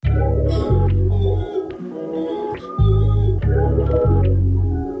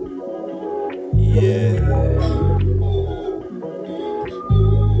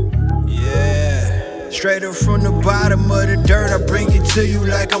Straight up from the bottom of the dirt, I bring it to you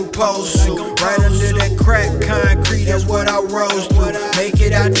like I'm supposed to. Right under that crack concrete, that's what I rose through. Make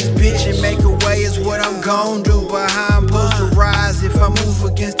it out this bitch and make a way is what I'm gon' do. But how I'm supposed to rise if I move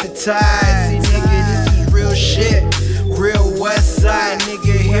against the tide? See, nigga, this is real shit. Real west side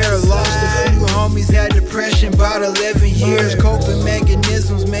nigga here. Lost a few homies, had depression about 11 years. Coping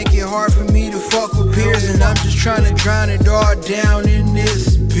mechanisms make it hard for me to fuck with peers. And I'm just trying to drown it all down in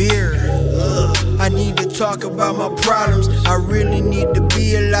this beer. I need to talk about my problems. I really need to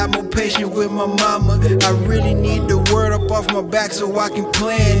be a lot more patient with my mama. I really need the word up off my back so I can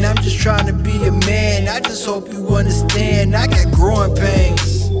plan. I'm just trying to be a man. I just hope you understand. I got growing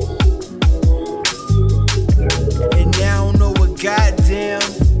pains, and now I don't know a goddamn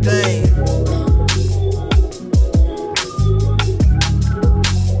thing.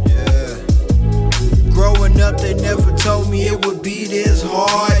 Yeah. Growing up, they never told me it would be this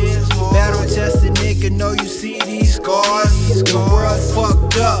hard. Battle tested nigga, know you see these scars. The world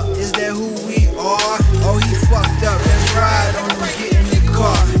fucked up, is that who we are? Oh, he fucked up, let's ride on him, get in the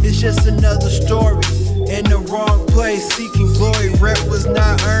car. It's just another story, in the wrong place, seeking glory. Rep was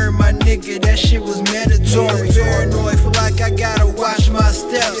not earned, my nigga, that shit was mandatory. Paranoid, feel like I gotta watch my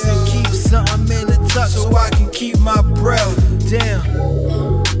steps and keep something in the tuck so I can keep my breath. Damn,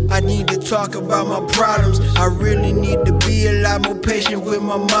 I need to talk about my problems. I really need to be a lot more patient with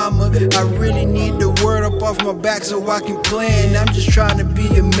my mama. I really need the word up off my back so I can plan. I'm just trying to be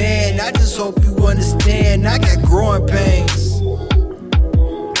a man. I just hope you understand. I got growing pains.